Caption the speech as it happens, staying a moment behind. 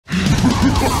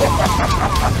Only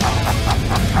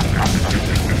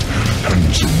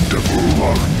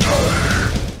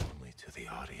to the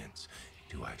audience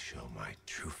do I show my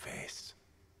true face.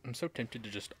 I'm so tempted to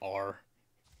just R.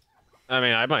 I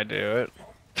mean, I might do it.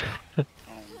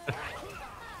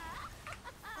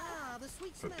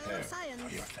 Prepare for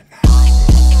your finale.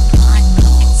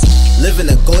 Living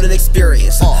a golden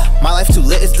experience. My life too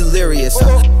lit, it's delirious.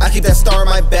 I keep that star on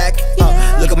my back.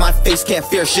 Look at my face, can't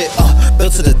fear shit.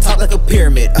 Built to the top like a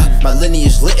pyramid. My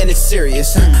lineage lit and it's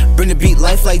serious. Bring the beat,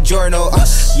 life like Giorno.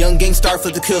 Young gang star,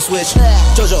 flip the kill switch.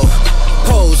 Jojo,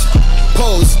 pose,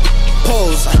 pose,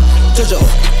 pose. Jojo,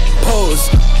 pose,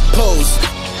 pose,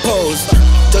 pose.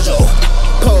 Jojo,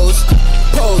 pose,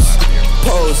 pose,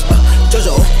 pose.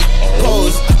 Jojo,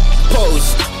 pose,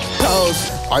 pose, pose.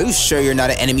 Are you sure you're not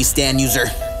an enemy stand user?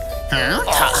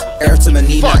 Air to my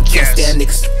knee, not can't stand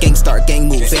niggas. Gang start, gang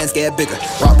move, fans get bigger.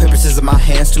 Rock, paper, scissors, my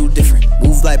hands too different.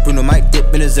 Move like Bruno, might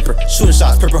dip in a zipper. Shooting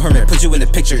shots, purple hermit, put you in the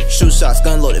picture. Shoot shots,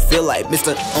 gun loaded, feel like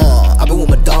Mr. I've been with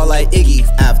my dog like Iggy.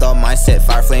 After all my set,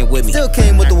 fire flame with me. Still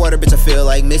came with the water, bitch, I feel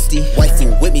like Misty.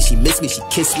 Waifu with me, she missed me, she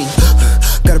kissed me.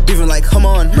 Gotta breathe like, come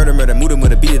on. Murder, murder, mood him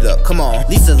with a beat it up, come on.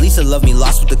 Lisa, Lisa, love me,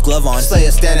 lost with the glove on.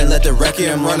 Slayer stand and let the record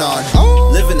and run on.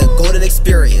 Living a golden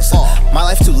experience. My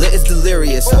life too lit, it's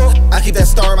delirious. I keep that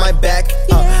star on my back.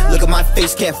 Look at my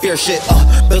face, can't fear shit.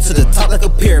 Built to the top like a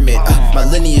pyramid. My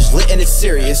lineage lit and it's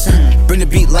serious. Bring the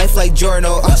beat, life like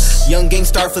Giorno. Young gang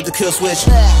star, flip the kill switch.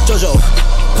 Jojo,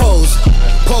 pose,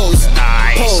 pose,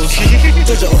 pose.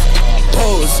 Jojo,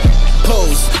 pose,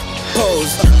 pose,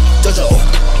 pose. Jojo,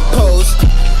 pose,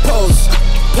 pose,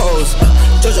 pose.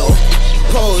 Jojo,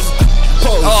 pose,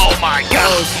 pose. Oh my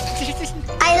god!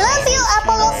 I love you,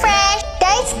 Apollo Fresh.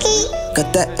 Daisuki. Got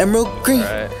that emerald green.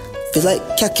 Feel like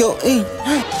Kakyo-in.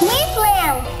 Wait,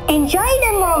 Lamb. Enjoy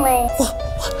the moment.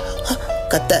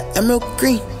 Got that emerald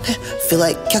green. Feel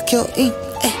like Kakyo-in.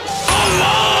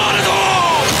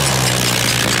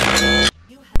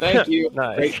 Thank you.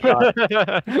 Nice.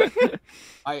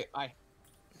 I.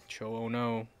 Cho, oh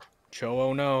no. Cho,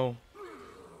 oh no.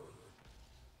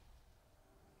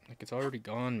 Like, it's already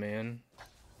gone, man.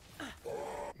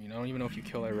 You know, I don't even know if you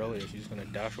kill Irelia, she's just gonna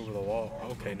dash over the wall.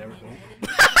 Okay, never mind.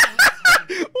 What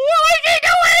is he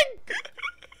doing?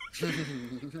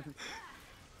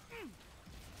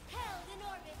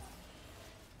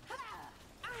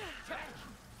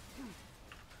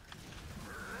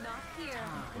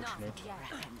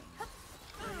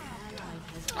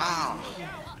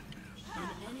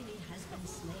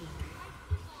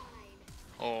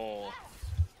 Oh.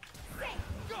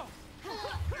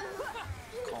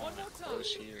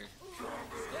 Close here.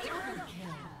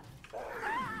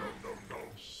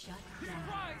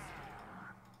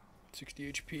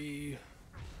 60 HP.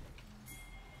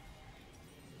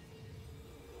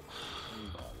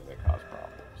 They cause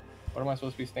problems. What am I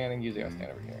supposed to be standing? Usually I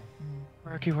stand over here.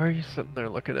 Marky, why are you sitting there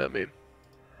looking at me?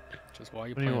 Just why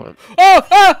you What do you playing? want? Oh!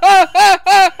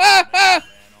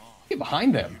 Get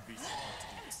behind them.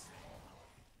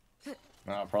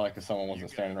 No, probably because someone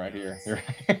wasn't standing right here.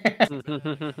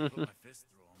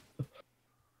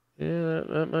 Yeah,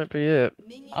 that might be it.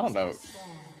 I don't know.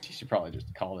 She should probably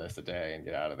just call this a day and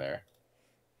get out of there.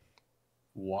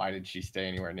 Why did she stay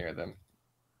anywhere near them?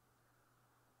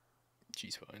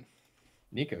 She's fine.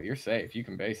 Nico, you're safe. You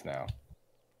can base now.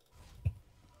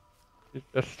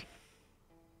 Just,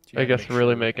 She I gotta guess, make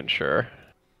really sure. making sure.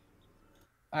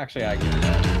 Actually, I get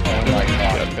that. Oh my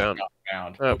god, Got found. got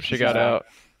found. Oh, she got out.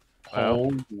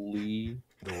 Wow. Holy.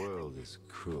 The world is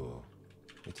cruel.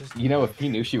 It just You know, if he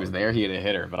knew she was there, he'd have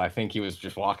hit her, but I think he was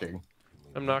just walking.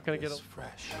 I'm not gonna get is a...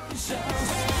 fresh.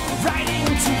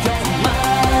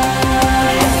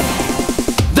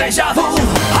 Deja vu,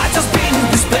 I've just been in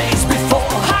this place before.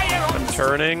 I'm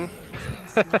turning.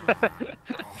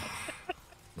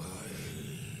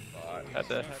 Had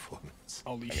to...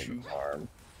 I'll leash you. Arm.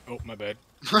 Oh, my bad.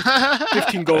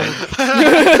 15 gold.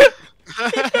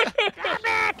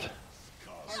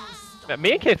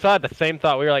 Me and Kate had the same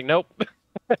thought. We were like, nope.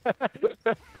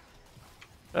 That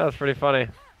was pretty funny.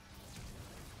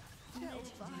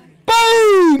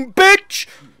 Boom, bitch!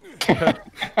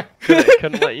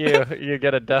 Couldn't let you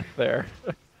get a death there.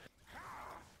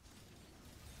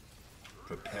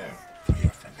 Prepare for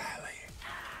your finale.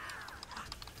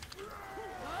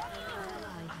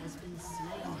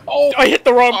 Oh, I hit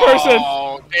the wrong person!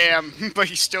 Oh, damn. But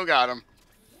he still got him.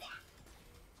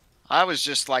 I was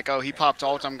just like, oh, he popped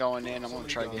ult, I'm going in. I'm going to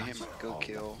try to get him a go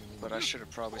kill. But I should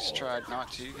have probably tried not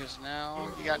to, because now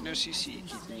you got no CC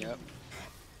keeping you up.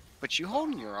 But you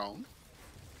holding your own.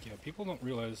 Yeah, people don't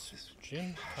realize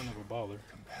Jhin kind of a baller.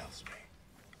 Compels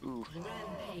me. Ooh.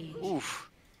 Oof.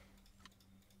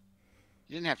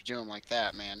 You didn't have to do him like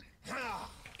that, man. I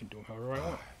can do him however I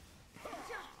want.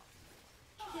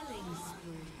 Killing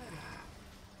spree.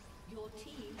 Your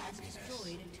team has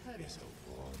destroyed a turret.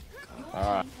 Your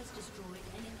team has destroyed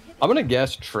an inhibitor. I'm gonna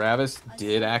guess Travis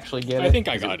did actually get it. I think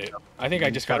I got it. I think I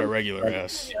just got a regular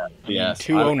S. Yes.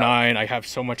 209. I have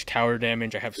so much tower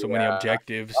damage. I have so many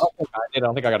objectives. I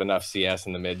don't think I got enough CS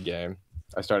in the mid game.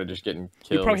 I started just getting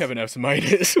kills. We probably have an S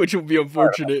minus, which will be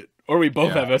unfortunate. Or we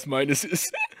both have S minuses.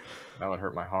 That would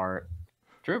hurt my heart.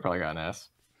 Drew probably got an S.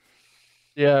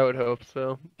 Yeah, I would hope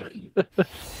so. All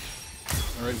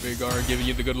right, Big R, giving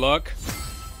you the good luck.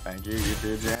 Thank you. You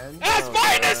too, Jen. S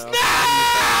minus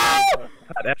now!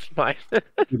 That's fine.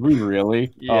 Did we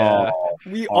really? Yeah. Oh,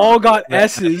 We all got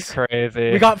S's.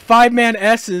 Crazy. We got 5-man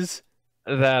S's.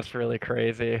 That's really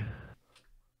crazy.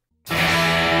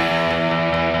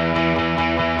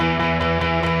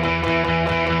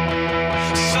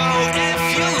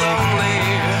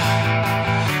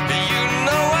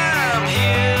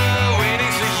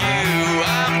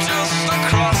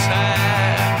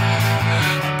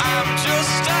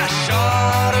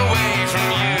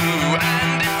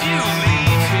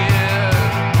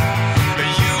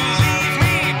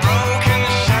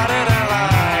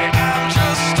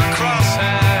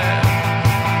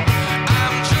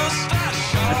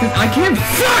 I can't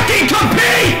fucking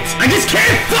compete! I just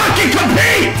can't fucking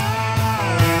compete!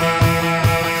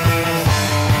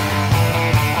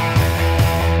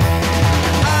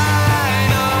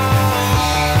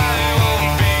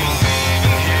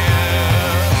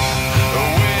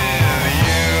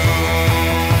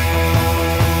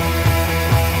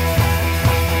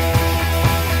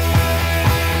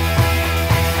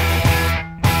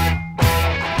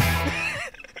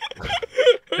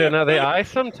 Yeah, no, the eye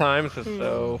sometimes is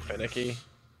so finicky.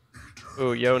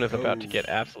 Ooh, Yon is about to get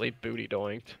absolutely booty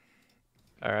doinked.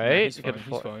 Alright. He's fine.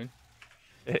 He's fine.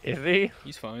 Is he?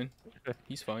 He's fine.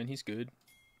 He's fine. He's good.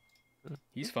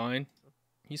 He's fine.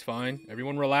 He's fine.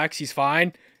 Everyone relax. He's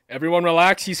fine. Everyone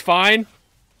relax. He's fine.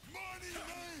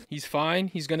 He's fine.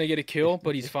 He's gonna get a kill,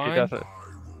 but he's fine.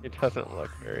 He doesn't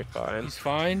look very fine. He's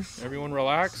fine. Everyone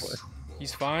relax.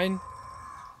 He's fine.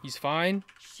 He's fine.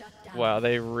 Wow,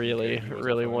 they really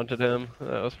wanted him.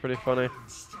 That was pretty funny.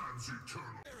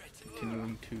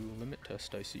 Continuing to limit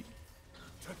test, I see.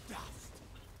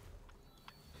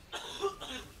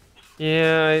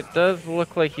 Yeah, it does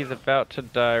look like he's about to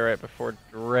die right before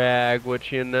drag,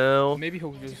 which you know. Maybe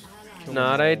he'll just kill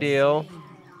not them all. ideal.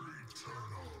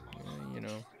 You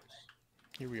know,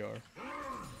 here we are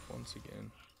once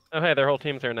again. Oh hey, their whole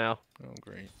team's there now. Oh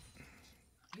great.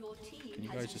 Can you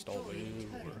guys just all live?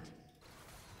 Or...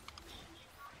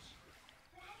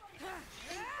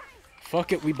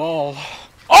 Fuck it, we ball.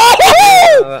 Oh!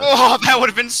 Oh, that would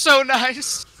have been so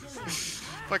nice.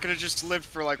 If I could have just lived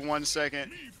for like 1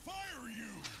 second.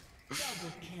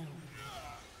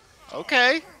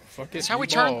 Okay. Fuck it, That's how we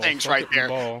ball. turn things Fuck right it, there.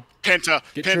 Ball. Penta.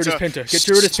 Get Penta. Penta. Get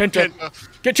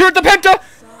Penta. Get the Penta.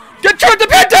 Get the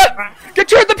Penta. Get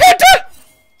the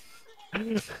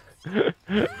Penta.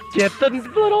 Get the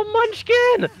little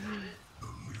munchkin!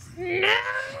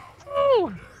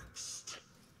 No!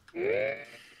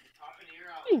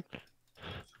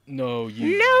 No,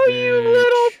 you. No, bitch. you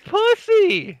little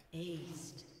pussy!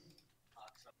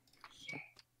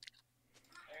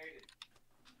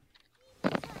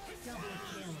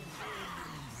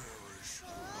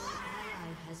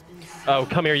 Oh,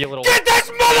 come here, you little. Get this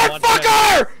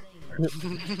motherfucker!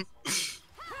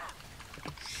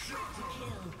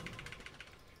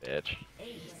 Bitch.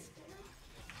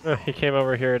 He came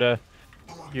over here to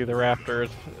view the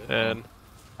raptors, and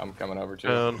I'm coming over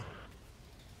too.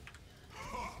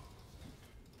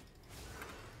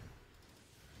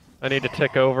 I need to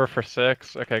tick over for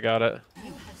 6. Okay, got it.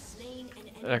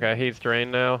 Okay, he's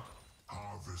drained now.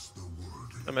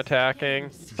 I'm attacking.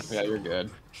 Yeah, you're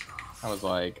good. I was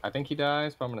like, I think he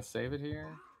dies, but I'm gonna save it here.